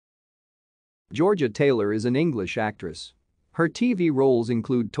Georgia Taylor is an English actress. Her TV roles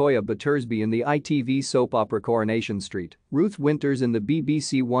include Toyah Battersby in the ITV soap opera Coronation Street, Ruth Winters in the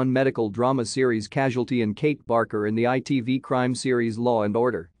BBC One medical drama series Casualty and Kate Barker in the ITV crime series Law and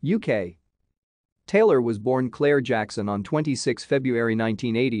Order, UK. Taylor was born Claire Jackson on 26 February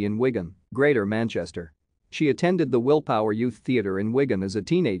 1980 in Wigan, Greater Manchester. She attended the Willpower Youth Theatre in Wigan as a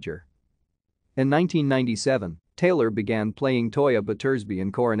teenager. In 1997, Taylor began playing Toyah Battersby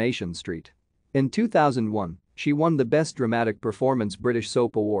in Coronation Street. In 2001, she won the Best Dramatic Performance British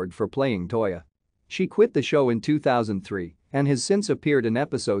Soap Award for playing Toyah. She quit the show in 2003 and has since appeared in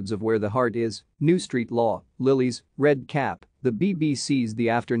episodes of Where the Heart Is, New Street Law, Lily's, Red Cap, the BBC's The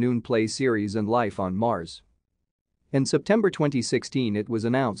Afternoon Play series and Life on Mars. In September 2016 it was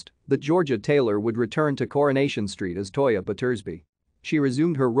announced that Georgia Taylor would return to Coronation Street as Toyah Battersby. She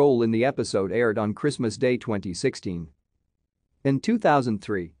resumed her role in the episode aired on Christmas Day 2016. In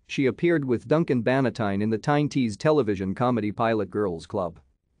 2003, she appeared with Duncan Bannatyne in the Tyne Tees television comedy pilot Girls Club.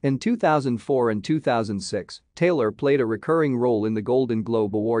 In 2004 and 2006, Taylor played a recurring role in the Golden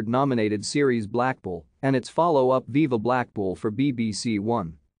Globe Award-nominated series Blackpool and its follow-up Viva Blackpool for BBC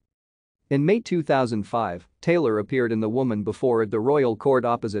One. In May 2005, Taylor appeared in The Woman Before at the Royal Court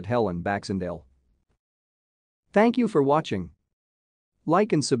opposite Helen Baxendale. Thank you for watching.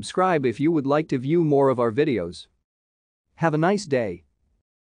 Like and subscribe if you would like to view more of our videos. Have a nice day.